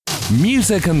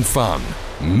Music and fun.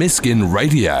 Miskin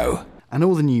Radio. And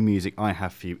all the new music I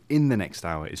have for you in the next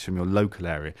hour is from your local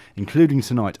area, including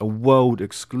tonight a world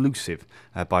exclusive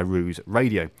by Ruse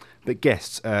Radio. But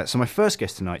guests, so my first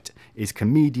guest tonight is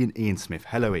comedian Ian Smith.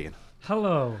 Hello, Ian.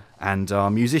 Hello. And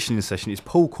our musician in the session is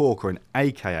Paul Corcoran,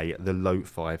 aka the Low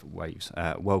Five Waves.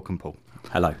 Welcome, Paul.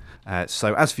 Hello.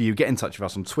 So as for you, get in touch with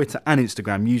us on Twitter and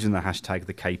Instagram using the hashtag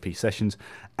the KP Sessions,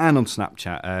 and on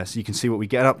Snapchat, so you can see what we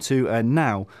get up to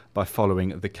now by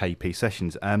following the KP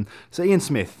Sessions. So Ian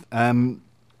Smith,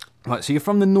 right, so you're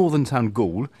from the Northern Town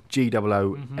Ghoul,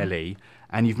 G-O-O-L-E,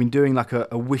 and you've been doing like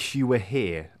a Wish You Were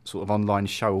Here sort of online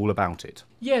show all about it.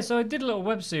 Yeah, so I did a little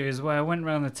web series where I went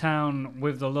around the town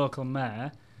with the local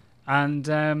mayor,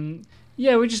 and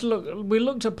yeah, we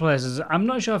looked at places. I'm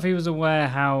not sure if he was aware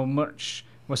how much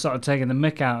we're sort of taking the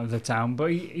mick out of the town,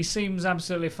 but he seems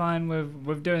absolutely fine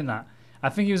with doing that. I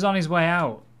think he was on his way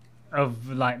out of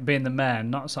like being the mayor,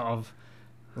 not sort of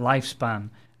lifespan.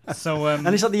 So and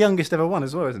he's like the youngest ever one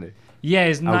as well, isn't he? Yeah,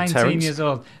 he's 19 Terrence. years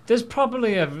old. There's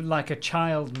probably a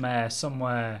child mayor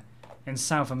somewhere in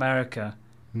South America,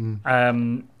 I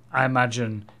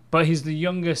imagine. But he's the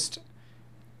youngest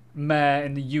mayor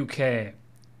in the UK,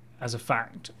 as a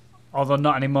fact, although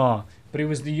not anymore. But he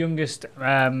was the youngest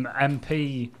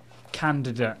MP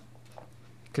candidate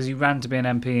because he ran to be an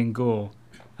MP in Gore,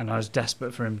 and I was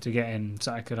desperate for him to get in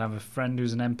so I could have a friend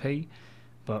who's an MP.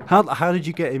 But how did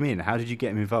you get him in? How did you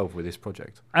get him involved with this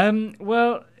project?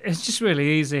 Well, it's just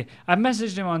really easy. I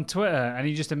messaged him on Twitter, and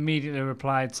he just immediately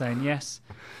replied saying yes.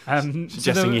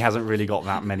 Suggesting he hasn't really got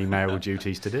that many mayoral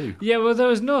duties to do. Yeah, well, there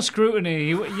was no scrutiny.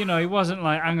 He wasn't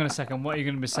like, hang on a second, what are you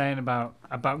going to be saying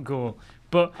about Gore?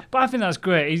 But I think that's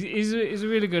great. He's a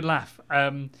really good laugh.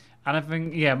 And I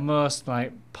think, yeah, most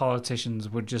like politicians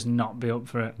would just not be up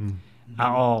for it at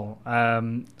all.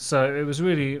 So it was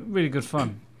really, really good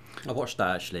fun. I watched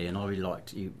that actually, and I really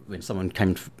liked you when someone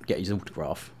came to get his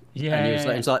autograph. Yeah, and he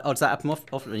was like, "Oh, does that happen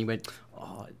often?" And he went,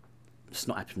 "Oh, it's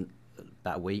not happened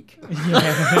about a week."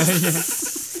 Yeah.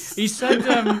 He said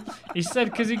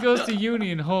because he goes to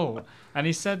uni in Hull, and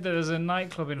he said that there's a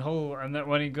nightclub in Hull, and that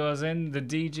when he goes in, the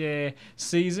DJ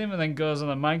sees him and then goes on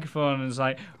the microphone and is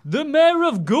like, "The mayor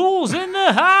of Ghoul's in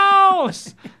the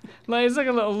house!" Like he's like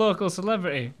a little local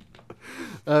celebrity.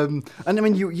 And I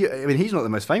mean, he's not the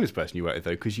most famous person you work with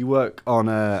though, because you work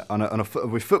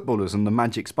with footballers on the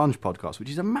Magic Sponge podcast, which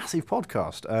is a massive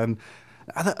podcast.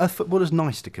 Are footballers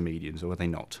nice to comedians, or are they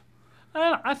not?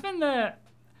 I think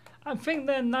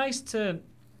they're nice to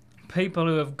people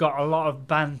who have got a lot of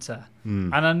banter,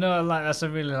 and I know like that's a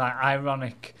really like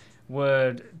ironic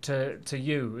word to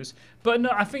use, but no,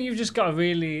 I think you've just got to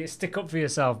really stick up for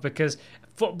yourself, because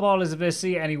footballers, if they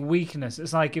see any weakness,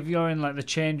 it's like if you're in like the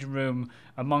changing room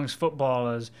amongst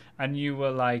footballers and you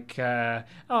were like, I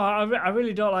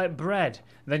really don't like bread,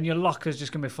 then your locker's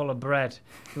just going to be full of bread.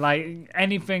 Like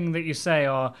anything that you say,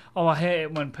 or, I hate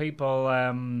it when people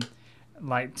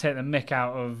like take the mick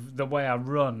out of the way I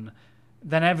run,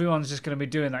 then everyone's just going to be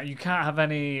doing that. You can't have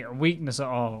any weakness at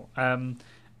all.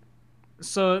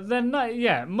 So then,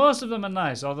 yeah, most of them are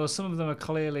nice, although some of them are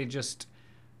clearly just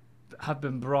have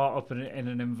been brought up in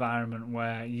an environment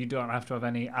where you don't have to have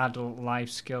any adult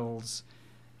life skills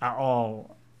at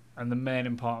all, and the main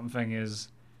important thing is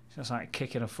just like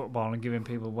kicking a football and giving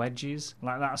people wedgies,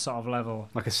 like that sort of level,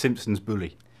 like a Simpsons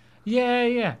bully.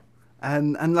 Yeah.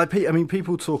 And like, I mean,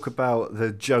 people talk about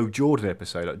the Joe Jordan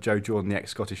episode, like Joe Jordan, the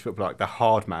ex-Scottish footballer, like the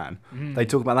hard man. They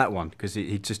talk about that one because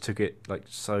he just took it like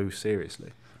so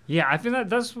seriously. Yeah, I think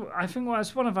that's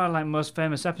one of our like most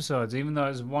famous episodes, even though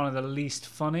it's one of the least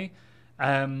funny,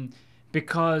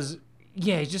 because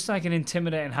yeah, he's just like an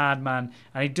intimidating hard man,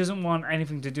 and he doesn't want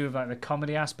anything to do with like the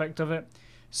comedy aspect of it.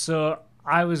 So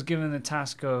I was given the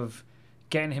task of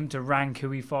getting him to rank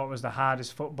who he thought was the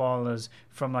hardest footballers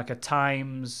from like a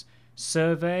Times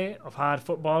survey of hard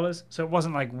footballers. So it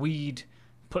wasn't like we'd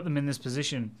put them in this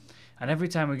position, and every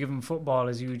time we give him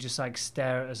footballers, he would just like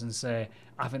stare at us and say,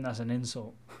 "I think that's an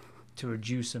insult," to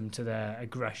reduce them to their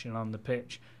aggression on the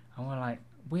pitch. And we're like,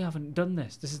 we haven't done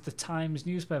this. This is the Times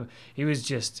newspaper. He was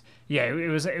just, yeah,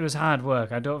 it was hard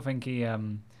work. I don't think he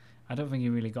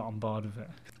really got on board with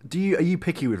it. Are you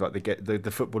picky with like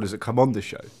the footballers that come on the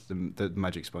show, the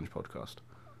Magic Sponge podcast?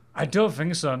 I don't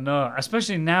think so, no.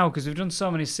 Especially now, because we've done so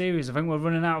many series. I think we're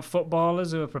running out of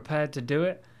footballers who are prepared to do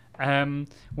it.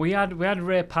 We had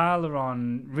Ray Parler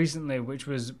on recently, which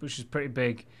was pretty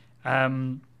big.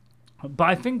 But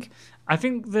I think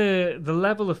the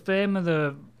level of fame of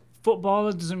the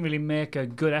footballer doesn't really make a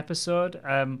good episode.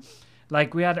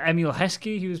 Like we had Emil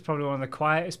Heskey, he was probably one of the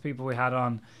quietest people we had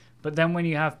on, But then when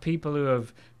you have people who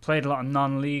have played a lot of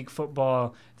non-league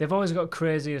football, they've always got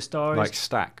crazier stories. Like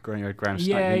Stack, Graham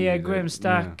Stack. Yeah, Graham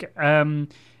Stack. Yeah.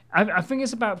 I think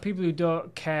it's about people who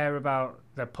don't care about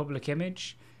their public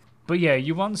image. But yeah,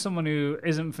 you want someone who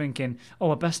isn't thinking,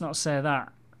 I best not say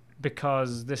that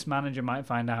because this manager might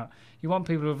find out. You want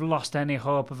people who have lost any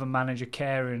hope of a manager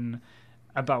caring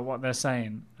about what they're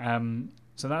saying.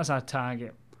 So that's our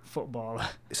target footballer.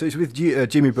 So it's with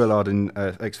Jimmy Bullard and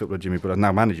ex-footballer Jimmy Bullard,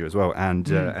 now manager as well,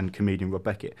 and comedian Rob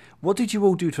Beckett. What did you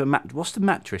all do to a match? What's the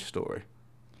mattress story?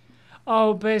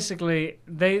 Oh, basically,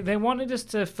 they wanted us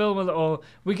to film a little.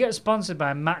 We get sponsored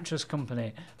by a mattress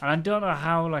company, and I don't know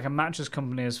how like a mattress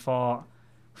company is for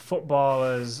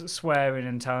footballers swearing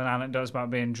and telling anecdotes about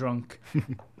being drunk,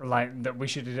 like that we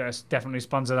should definitely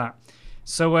sponsor that.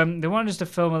 So they wanted us to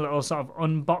film a little sort of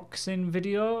unboxing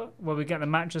video where we get the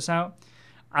mattress out,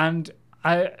 and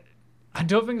I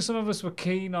don't think some of us were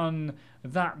keen on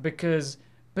that because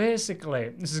basically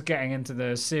this is getting into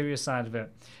the serious side of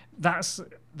it.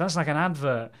 That's like an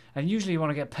advert, and usually you want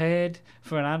to get paid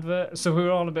for an advert. So we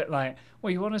were all a bit like,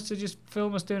 well, you want us to just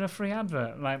film us doing a free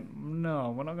advert? Like,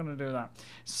 no, we're not going to do that.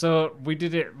 So we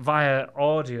did it via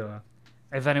audio.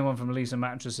 If anyone from Lisa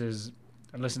Mattresses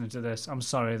are listening to this, I'm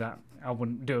sorry that I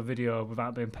wouldn't do a video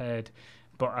without being paid,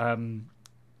 but I'm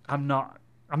not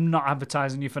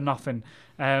advertising you for nothing.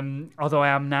 Although I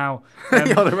am now.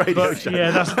 You're on a radio show. Yeah,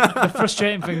 that's the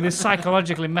frustrating thing. This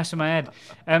psychologically messed with my head.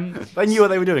 They knew what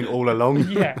they were doing all along.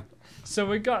 Yeah. So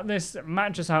we got this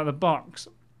mattress out of the box,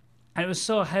 and it was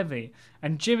so heavy.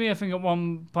 And Jimmy, I think at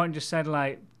one point just said,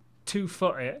 like, 2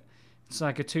 foot it. It's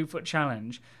like a 2 foot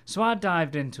challenge. So I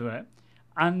dived into it,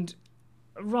 and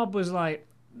Rob was like,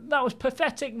 that was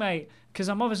pathetic, mate, because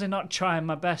I'm obviously not trying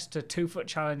my best to 2 foot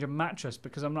challenge a mattress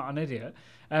because I'm not an idiot.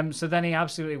 So then he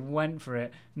absolutely went for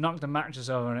it, knocked the mattress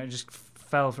over, and it just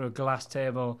fell through a glass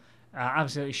table,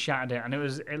 absolutely shattered it, and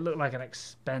it looked like an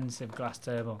expensive glass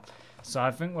table. So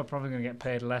I think we're probably going to get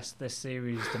paid less this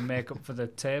series to make up for the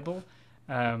table.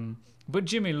 But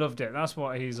Jimmy loved it. That's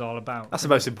what he's all about. That's the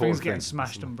most important thing. thing. Getting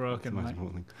smashed and broken. That's the most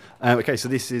important thing. Okay, so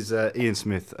this is Ian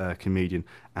Smith, comedian,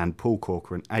 and Paul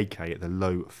Corcoran, a.k.a. the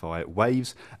Lo-Fi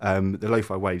Waves. The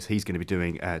Lo-Fi Waves, he's going to be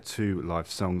doing 2 live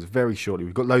songs very shortly.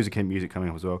 We've got loads of Kent music coming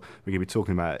up as well. We're going to be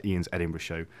talking about Ian's Edinburgh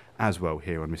show as well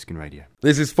here on Miskin Radio.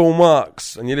 This is Full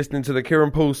Marks, and you're listening to the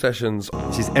Kieran Paul Sessions.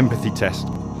 This is Empathy Test.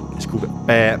 It's called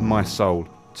Bare My Soul.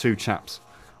 2 chaps,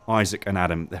 Isaac and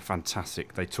Adam. They're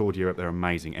fantastic. They toured Europe. They're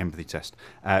amazing. Empathy Test.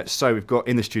 So we've got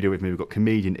in the studio with me, we've got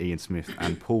comedian Ian Smith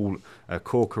and Paul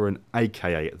Corcoran,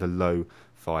 a.k.a. the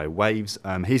Lo-Fi Waves.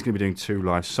 He's going to be doing 2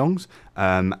 live songs,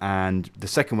 and the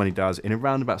second one he does in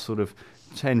around about sort of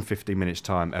 10-15 minutes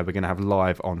time, we're going to have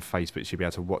live on Facebook, so you'll be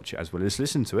able to watch it as well as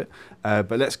listen to it.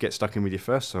 But let's get stuck in with your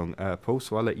first song, Paul,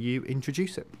 so I'll let you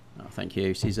introduce it. Oh, thank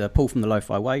you. This is Paul from the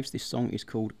Lo-Fi Waves. This song is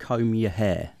called Comb Your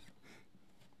Hair.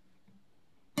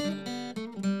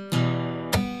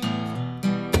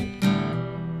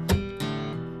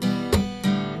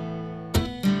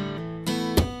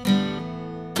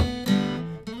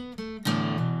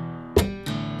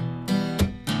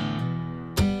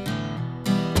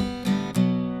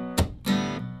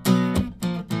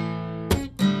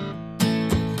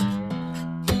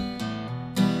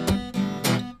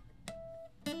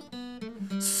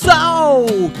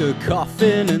 The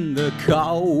coffin and the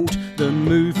cold, the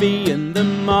movie and the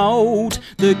mould,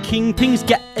 the kingpin's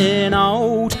getting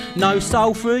old, no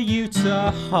soul for you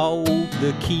to hold,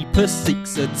 the keeper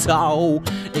seeks a toll,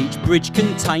 each bridge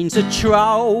contains a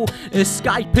troll,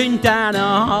 escaping down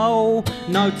a hole,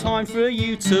 no time for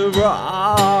you to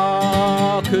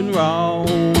rock and roll.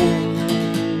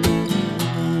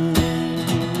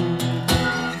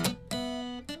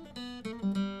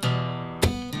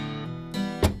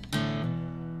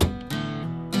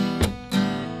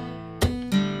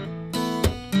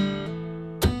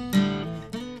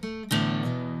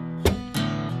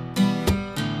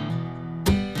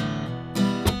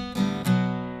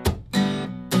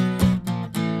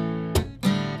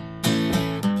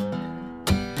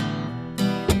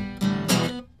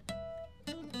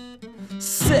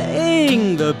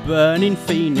 Sing the burning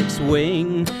phoenix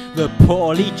wing, the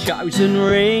poorly chosen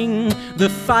ring, the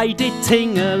faded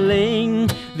ting-a-ling,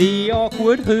 the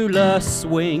awkward hula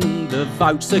swing, the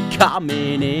votes are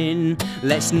coming in.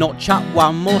 Let's notch up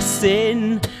one more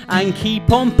sin and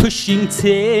keep on pushing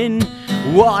tin.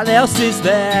 What else is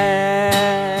there?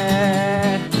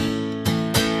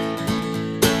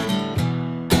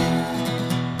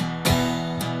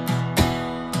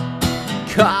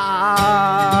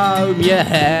 Comb your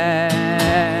hair.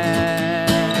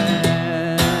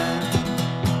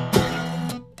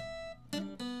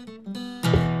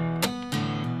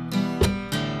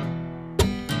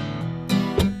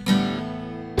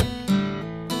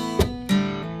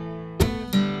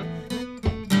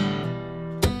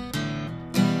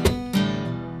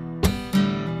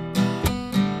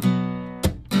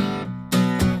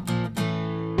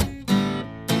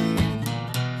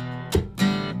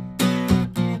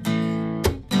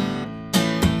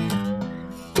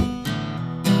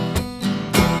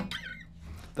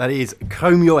 That is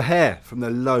Comb Your Hair from the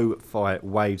Lo-Fi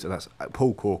Waves. That's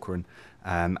Paul Corcoran.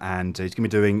 And he's going to be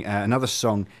doing another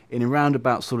song in around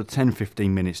about sort of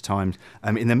 10-15 minutes time.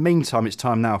 In the meantime, it's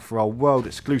time now for our world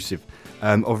exclusive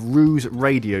of Ruse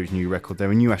Radio's new record.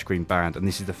 They're a new Ash Green band, and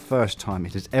this is the first time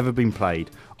it has ever been played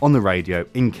on the radio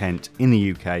in Kent, in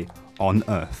the UK, on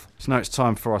Earth. So now it's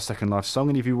time for our second live song,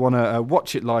 and if you want to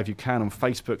watch it live, you can on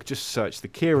Facebook. Just search the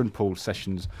Kieran Paul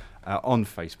Sessions on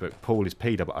Facebook. Paul is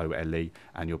Poole, and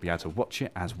you'll be able to watch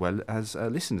it as well as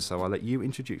listen. So I'll let you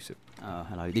introduce it.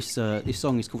 Hello. This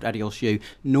song is called Adios You.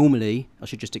 Normally, I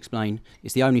should just explain,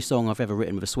 it's the only song I've ever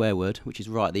written with a swear word, which is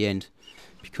right at the end.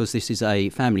 Because this is a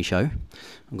family show,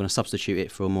 I'm going to substitute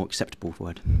it for a more acceptable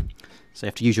word. So you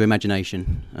have to use your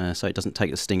imagination so it doesn't take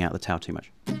the sting out of the towel too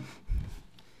much.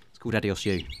 It's called Adios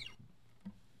You.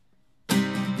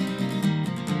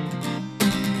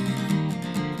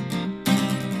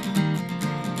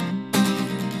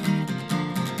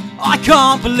 I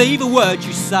can't believe a word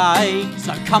you say, there's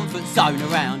no comfort zone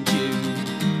around you.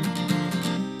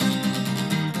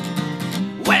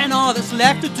 When all that's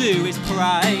left to do is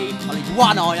pray, I'll leave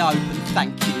one eye open,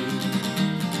 thank you.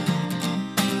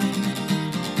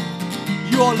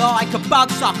 You're like a bug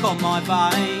suck on my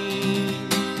vein,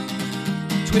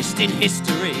 twisting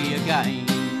history again.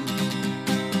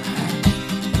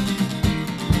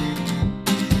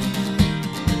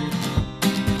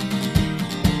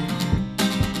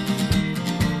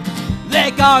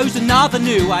 There goes another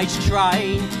new age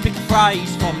train, pick a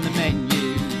phrase from the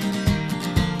menu.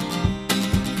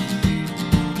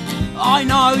 I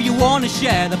know you want to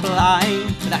share the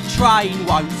blame, but that train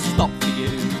won't stop for you.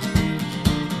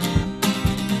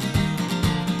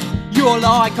 You're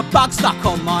like a bug stuck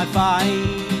on my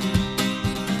vein,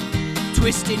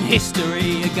 twisting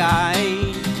history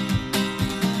again.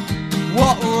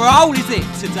 What role is it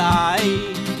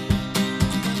today?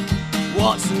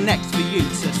 What's next for you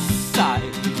to say?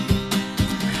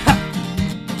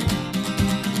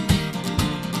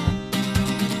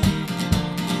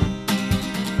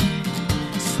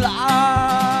 Slow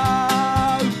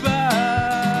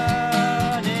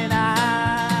burning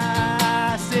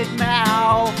acid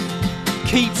mouth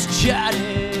keeps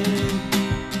chatting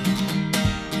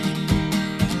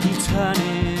and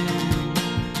turning.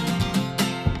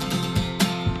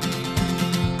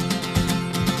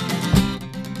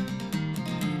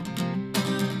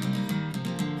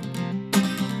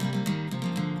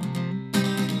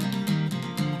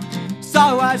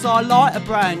 So as I light a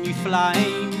brand new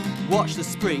flame, watch the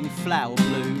spring flower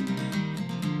bloom.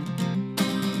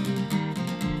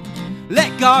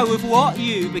 Let go of what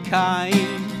you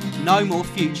became, no more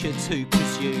future to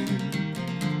pursue.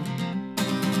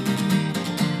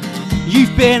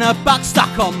 You've been a bug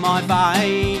stuck on my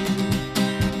vein,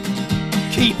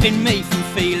 keeping me from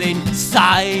feeling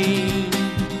sane.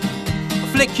 I'll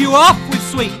flick you off with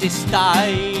sweet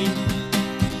disdain.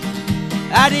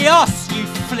 Adios, you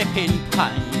flipping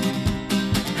pain.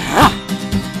 Ha!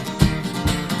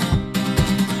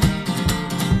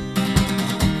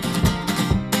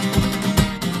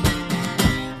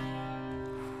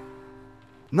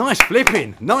 Nice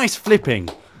flipping.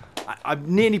 I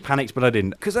nearly panicked, but I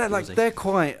didn't, because they're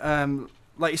quite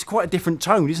it's quite a different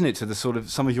tone, isn't it, to the sort of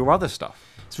some of your other stuff?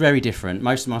 It's very different.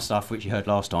 Most of my stuff, which you heard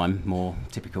last time, more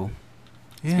typical.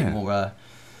 It's a bit more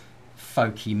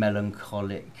folky,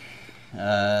 melancholic,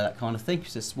 that kind of thing.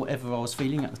 It's just whatever I was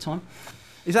feeling at the time.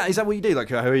 Is that what you do? Like,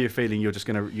 how are you feeling? You're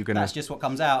gonna. That's just what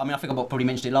comes out. I mean, I think I probably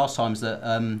mentioned it last time. Is that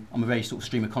I'm a very sort of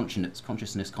stream of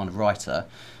consciousness kind of writer.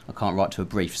 I can't write to a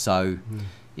brief, so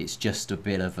it's just a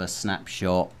bit of a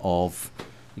snapshot of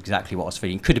exactly what I was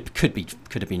feeling. Could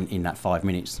have been in that 5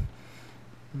 minutes,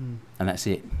 and that's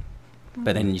it.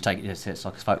 But then you take it. It's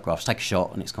like a photograph. Take a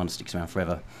shot, and it kind of sticks around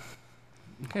forever.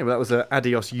 Okay, well, that was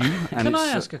Adios You. And Can I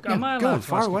ask am I allowed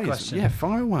to ask a question? Yeah,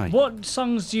 fire away. What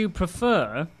songs do you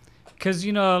prefer? Because,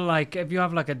 you know, like, if you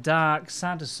have, like, a dark,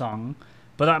 sad song,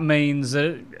 but that means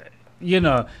that, you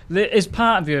know, is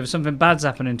part of you, if something bad's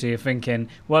happening to you, thinking,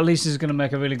 well, at least he's going to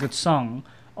make a really good song,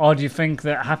 or do you think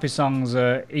that happy songs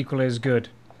are equally as good?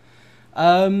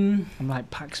 I'm like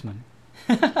Paxman.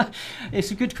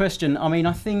 It's a good question. I mean,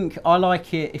 I think I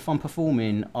like it, if I'm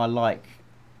performing, I like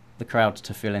the crowd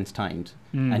to feel entertained.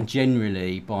 And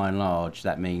generally, by and large,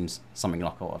 that means something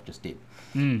like what I've just did.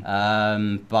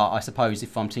 But I suppose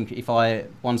if ones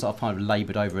that I've kind of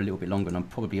laboured over a little bit longer, and I'm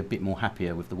probably a bit more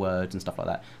happier with the words and stuff like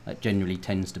that, that generally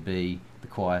tends to be the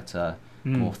quieter,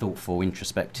 more thoughtful,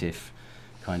 introspective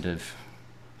kind of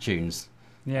tunes.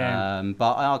 Yeah.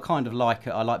 But I kind of like it.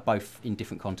 I like both in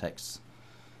different contexts.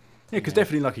 Yeah, because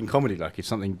definitely, like in comedy, like if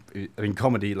something, I mean,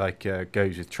 comedy like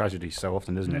goes with tragedy so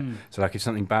often, doesn't it? So like if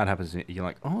something bad happens, you're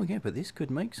like, oh yeah, but this could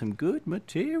make some good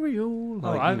material.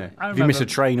 Like if you miss a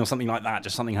train or something like that,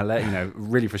 just something hilarious,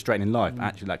 really frustrating in life.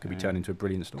 Actually, that could be turned into a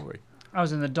brilliant story. I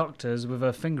was in the doctor's with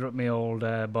a finger up my old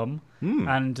bum,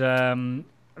 and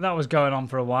that was going on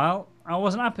for a while. I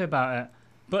wasn't happy about it,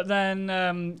 but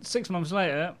then 6 months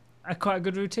later, I had quite a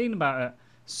good routine about it.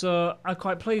 So I'm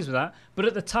quite pleased with that. But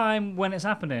at the time when it's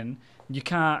happening, you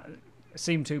can't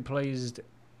seem too pleased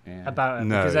about it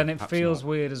because then it feels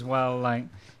weird as well. Like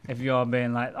if you're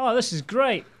being like, "Oh, this is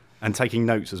great," and taking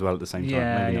notes as well at the same time.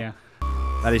 Yeah, Maybe yeah.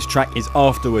 That is track is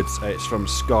Afterwards. It's from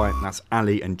Sky. And that's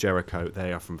Ali and Jericho.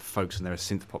 They are from Folks and they're a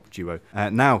synth pop duo.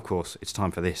 Now, of course, it's time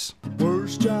for this.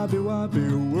 Worst jobby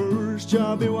wobby, worst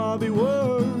jobby wobby,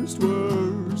 worst,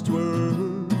 worst,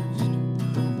 worst.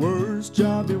 Worst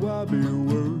jobby wobby,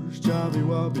 worst jobby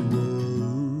wobby, worst.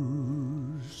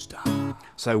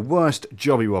 So, Worst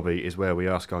Jobby Wobby is where we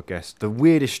ask our guests the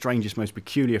weirdest, strangest, most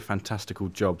peculiar, fantastical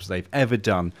jobs they've ever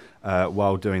done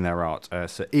while doing their art.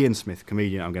 So, Ian Smith,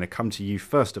 comedian, I'm going to come to you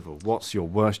first of all. What's your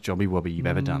worst jobby wobby you've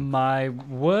ever done? My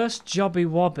worst jobby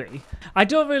wobby? I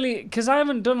don't really, because I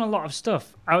haven't done a lot of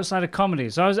stuff outside of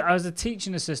comedy. So, I was a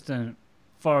teaching assistant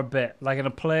for a bit, like in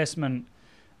a placement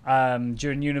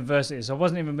during university. So, I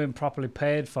wasn't even being properly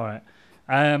paid for it.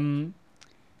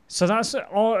 So that's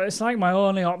all. It's like my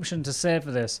only option to say for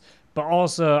this, but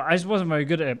also I just wasn't very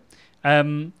good at it.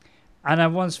 And I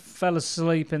once fell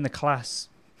asleep in the class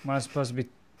when I was supposed to be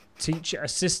teacher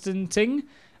assistanting,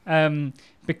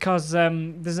 because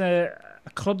there's a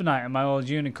club night at my old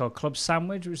uni called Club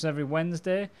Sandwich, which is every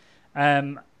Wednesday.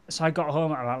 So I got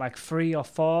home at about like 3 or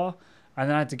 4, and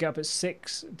then I had to get up at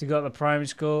 6 to go to the primary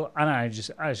school, and I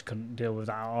just couldn't deal with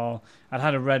that at all. I'd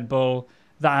had a Red Bull,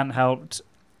 that hadn't helped.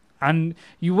 And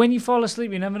when you fall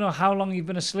asleep, you never know how long you've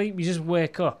been asleep. You just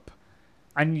wake up,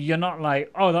 and you're not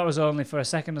like, oh, that was only for a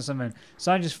second or something.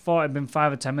 So I just thought it'd been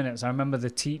 5 or 10 minutes. I remember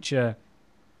the teacher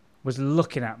was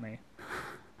looking at me,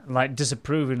 like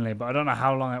disapprovingly, but I don't know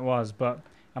how long it was. But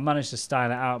I managed to style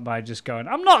it out by just going,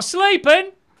 "I'm not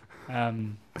sleeping."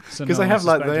 Because they have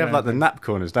like the nap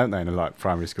corners, don't they, in a like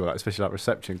primary school, like, especially like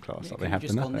reception class, like they have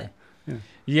the nap there.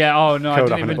 Yeah. Oh no,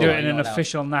 Curled I up didn't in even a do ball. it in an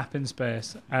official napping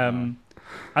space.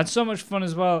 I had so much fun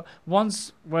as well.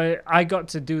 Once where I got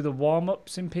to do the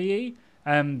warm-ups in PE,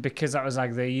 because that was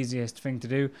like the easiest thing to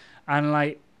do. And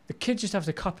like the kids just have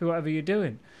to copy whatever you're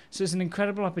doing. So it's an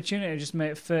incredible opportunity to just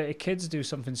make 30 kids do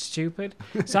something stupid.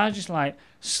 So I just like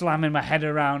slamming my head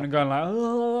around and going like,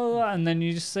 oh, and then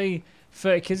you just see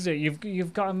 30 kids do it.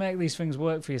 You've got to make these things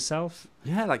work for yourself.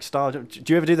 Yeah, like star. Do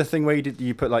you ever do the thing where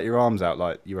you put like your arms out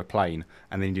like you were playing,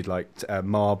 and then you did like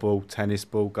marble, tennis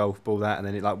ball, golf ball, that, and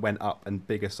then it like went up and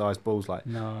bigger sized balls? Like,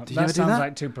 No, did you that ever do sounds that?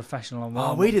 like too professional.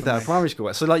 Oh, we did that at primary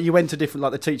school. So like you went to different,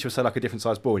 like the teacher would say like a different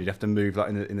sized ball, and you'd have to move like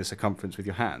in the circumference with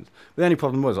your hand. But the only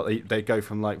problem was like they go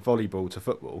from like volleyball to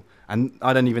football, and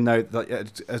I don't even know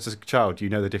that as a child, do you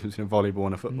know the difference between a volleyball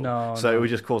and a football? No. So it would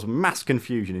just cause mass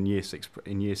confusion in year six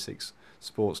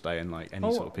sports day and like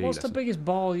any sort of PE what's lesson. the biggest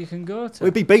ball you can go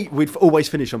to? We'd always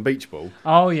finish on beach ball,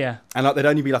 Oh yeah. and like there'd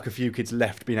only be like a few kids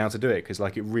left being able to do it because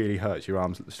like it really hurts your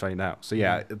arms straightened out. So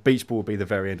yeah, beach ball would be the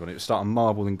very end one. It would start on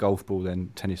marble, then golf ball,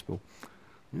 then tennis ball.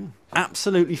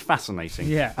 Absolutely fascinating.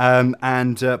 Yeah.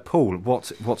 And Paul,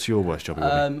 what's your worst job?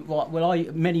 Well,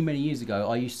 many years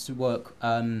ago, I used to work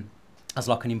as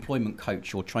like an employment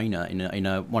coach or trainer in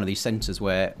one of these centres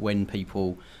where when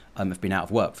people have been out of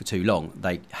work for too long,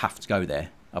 they have to go there.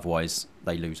 Otherwise,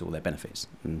 they lose all their benefits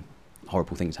and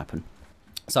horrible things happen.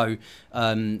 So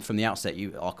from the outset,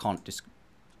 I can't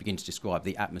begin to describe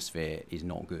the atmosphere is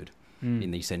not good in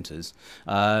these centres.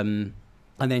 And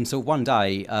then so one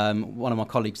day, one of my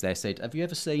colleagues there said, "Have you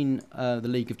ever seen the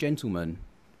League of Gentlemen,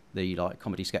 the like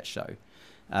comedy sketch show?"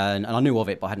 And I knew of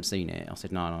it, but I hadn't seen it. I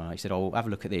said, no. He said, "Oh, have a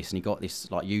look at this." And he got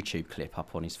this like YouTube clip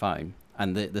up on his phone.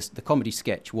 And the comedy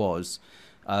sketch was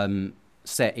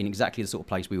set in exactly the sort of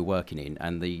place we were working in,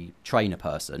 and the trainer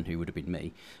person, who would have been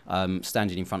me,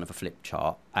 standing in front of a flip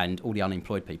chart, and all the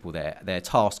unemployed people there, their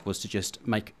task was to just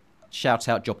shout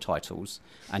out job titles,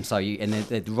 and so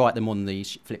they'd write them on the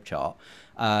flip chart,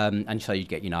 and so you'd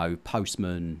get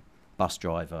postman, bus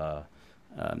driver,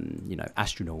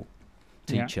 astronaut,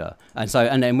 teacher,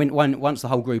 and then once the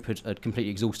whole group had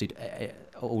completely exhausted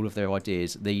all of their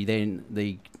ideas,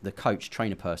 the coach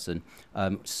trainer person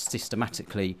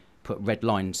systematically put red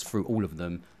lines through all of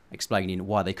them explaining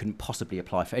why they couldn't possibly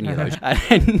apply for any of those, and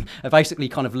then basically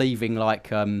kind of leaving like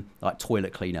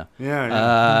toilet cleaner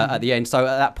at the end. So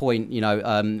at that point,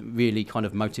 really kind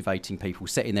of motivating people,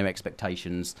 setting their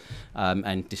expectations,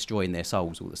 and destroying their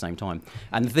souls all at the same time.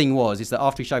 And the thing is that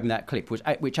after he showed me that clip,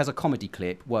 which as a comedy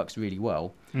clip works really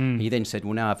well, he then said,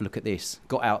 well, now have a look at this.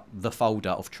 Got out the folder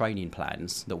of training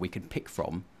plans that we could pick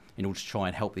from in order to try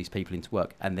and help these people into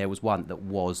work. And there was one that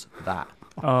was that.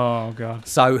 Oh, God.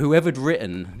 So whoever'd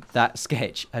written that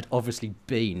sketch had obviously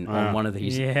been on one of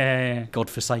these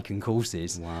godforsaken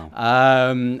courses. Wow.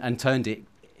 And turned it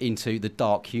into the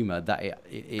dark humour that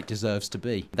it deserves to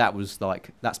be. That's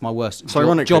my worst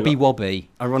jobby wobby.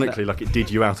 Ironically, it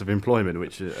did you out of employment,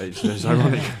 which is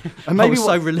ironic. And maybe I was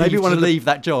so relieved to leave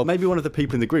that job. Maybe one of the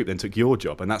people in the group then took your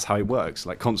job, and that's how it works,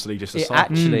 constantly just a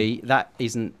Actually, that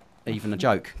isn't even a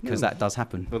joke, because that does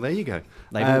happen. Well, there you go.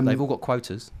 They've all got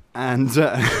quotas. And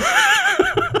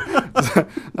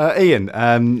Ian,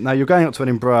 now you're going up to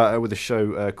Edinburgh with a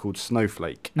show called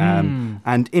Snowflake,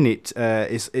 and in it,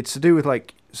 it's to do with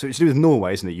it's to do with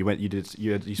Norway, isn't it? You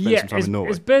spent some time in Norway.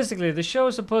 It's basically, the show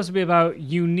is supposed to be about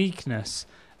uniqueness,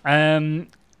 and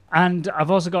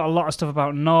I've also got a lot of stuff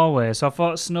about Norway. So I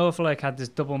thought Snowflake had this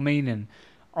double meaning.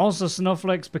 Also,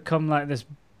 snowflakes become this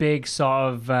big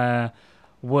sort of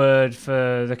word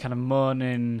for the kind of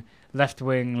moaning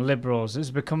left-wing liberals.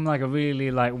 It's become a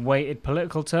really weighted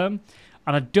political term,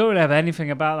 and I don't really have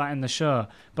anything about that in the show,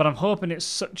 but I'm hoping it's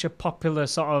such a popular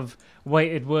sort of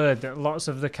weighted word that lots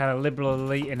of the kind of liberal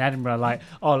elite in Edinburgh are like,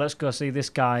 oh, let's go see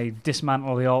this guy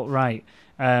dismantle the alt-right,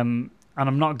 and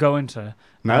I'm not going to.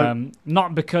 No.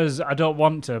 Not because I don't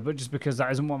want to, but just because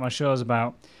that isn't what my show's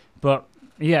about. But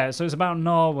yeah, so it's about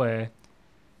Norway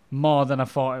more than I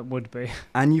thought it would be.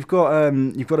 And you've got a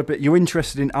bit. You're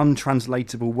interested in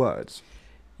untranslatable words.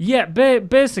 Yeah,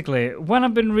 basically, when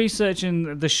I've been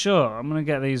researching the show, I'm gonna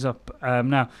get these up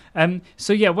now.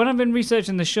 So yeah, when I've been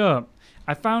researching the show,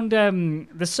 I found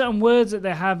there's certain words that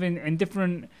they have in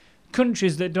different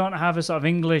countries that don't have a sort of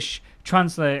English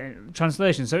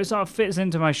translation. So it sort of fits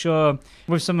into my show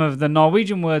with some of the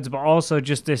Norwegian words, but also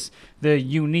just the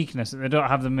uniqueness that they don't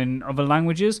have them in other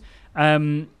languages.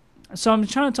 So I'm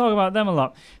trying to talk about them a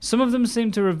lot. Some of them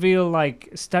seem to reveal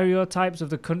stereotypes of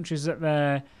the countries that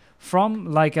they're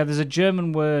from. There's a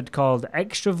German word called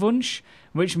Extrawunsch,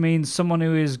 which means someone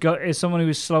who is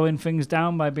slowing things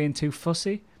down by being too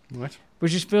fussy. What?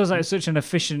 Which just feels like such an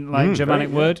efficient Germanic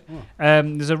word. Oh.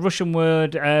 There's a Russian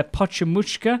word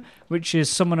Pochemushka, which is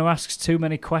someone who asks too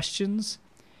many questions,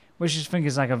 which I think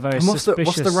is a very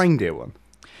suspicious. What's the reindeer one?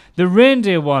 The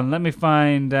reindeer one. Let me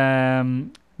find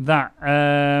that.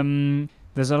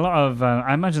 There's a lot of.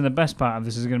 I imagine the best part of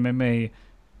this is going to be me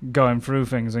going through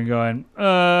things and going. You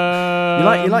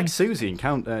like Susie in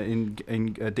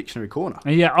Dictionary Corner.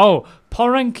 Yeah. Oh,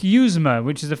 porenkjusma,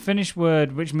 which is a Finnish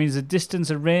word which means the distance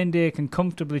a reindeer can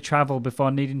comfortably travel before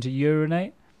needing to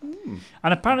urinate.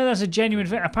 And apparently that's a genuine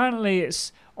thing. Apparently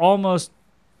it's almost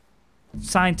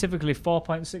scientifically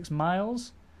 4.6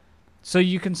 miles. So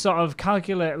you can sort of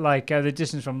calculate the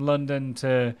distance from London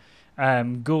to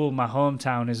Goole, my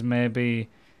hometown, is maybe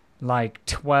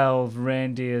 12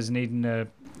 reindeers needing a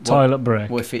toilet break.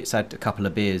 What if it's had a couple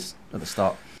of beers at the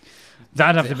start?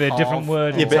 That'd have to be a different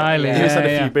word entirely. If it's had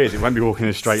a few beers, it won't be walking in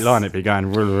a straight line. It'd be going,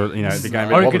 it'd be going a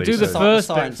bit or wobbly. it could do the first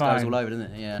bit science fine. goes all over,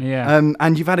 doesn't it? Yeah.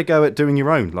 And you've had a go at doing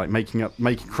your own,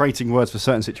 creating words for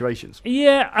certain situations.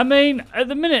 Yeah, I mean, at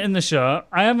the minute in the show,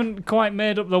 I haven't quite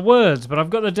made up the words, but I've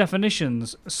got the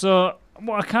definitions. So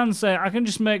what I can say, I can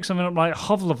just make something up like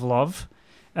hovlovlov.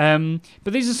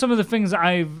 But these are some of the things that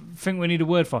I think we need a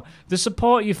word for. The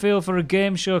support you feel for a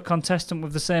game show contestant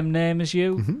with the same name as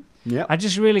you. Mm-hmm. Yeah, I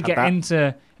just really get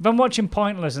into. If I'm watching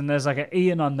Pointless and there's an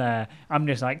Ian on there, I'm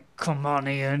just like, come on,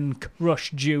 Ian, crush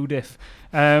Judith.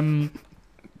 Oh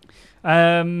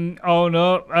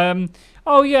no.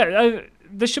 Oh yeah.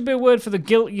 There should be a word for the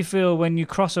guilt you feel when you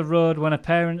cross a road when a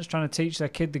parent's trying to teach their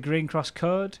kid the Green Cross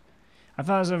Code. I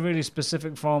thought it was a really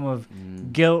specific form of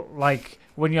guilt,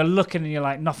 when you're looking and you're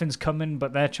like, nothing's coming,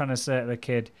 but they're trying to say to the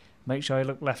kid, make sure you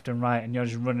look left and right, and you're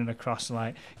just running across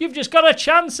you've just got to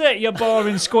chance it, you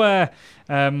boring square.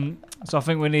 So I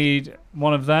think we need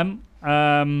one of them.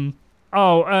 Someone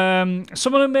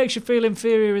who makes you feel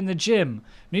inferior in the gym.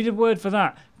 Need a word for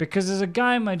that, because there's a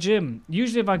guy in my gym.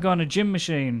 Usually if I go on a gym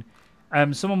machine,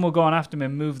 someone will go on after me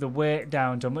and move the weight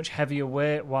down to a much heavier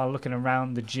weight while looking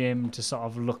around the gym to sort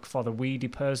of look for the weedy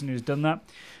person who's done that.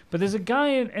 But there's a guy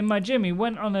in my gym, he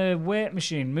went on a weight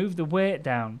machine, moved the weight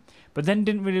down, but then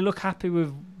didn't really look happy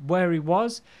with where he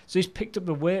was. So he's picked up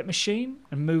the weight machine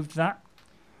and moved that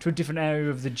to a different area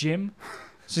of the gym.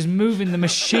 So he's moving the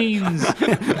machines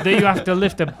that you have to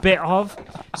lift a bit of.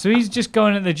 So he's just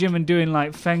going at the gym and doing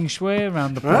like feng shui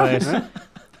around the place.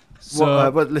 So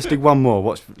let's do one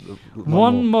more.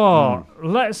 one more.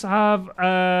 Let's have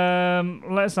a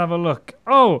look.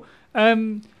 Oh,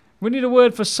 we need a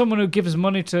word for someone who gives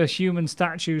money to human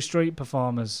statue street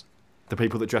performers. The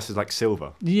people that dresses like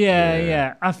silver.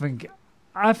 Yeah. I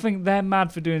think they're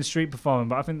mad for doing street performing,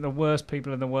 but I think the worst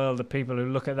people in the world are people who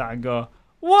look at that and go,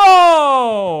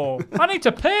 "Whoa! I need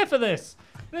to pay for this.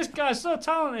 This guy's so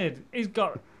talented. He's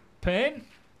got pain."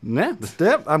 Yeah, let's do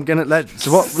it.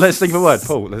 Let's think of a word,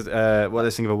 Paul.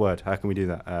 Let's think of a word. How can we do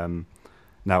that?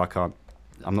 No, I can't.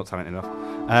 I'm not talented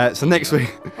enough. So next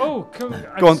week. Oh, go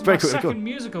on. Very quickly. Second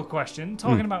musical question.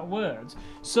 Talking about words.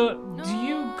 So, do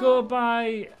you go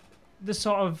by the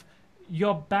sort of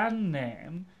your band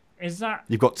name? Is that?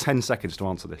 You've got 10 seconds to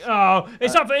answer this. Oh,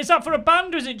 is that for a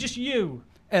band or is it just you?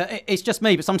 It's just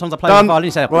me, but sometimes I play the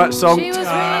violin. Right, song.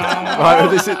 Right,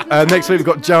 this is, next week we've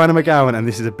got Joanna McGowan, and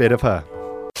this is a bit of her.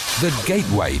 The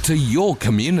gateway to your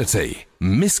community.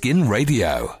 Miskin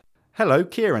Radio. Hello,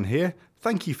 Kieran here.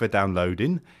 Thank you for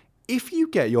downloading. If you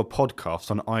get your podcast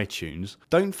on iTunes,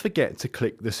 don't forget to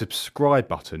click the subscribe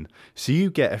button so you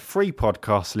get a free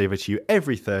podcast delivered to you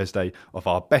every Thursday of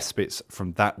our best bits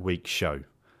from that week's show.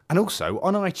 And also,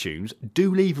 on iTunes,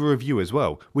 do leave a review as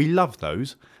well. We love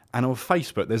those. And on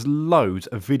Facebook, there's loads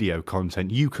of video content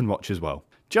you can watch as well.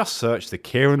 Just search the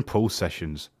Kieran Paul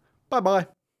Sessions. Bye-bye.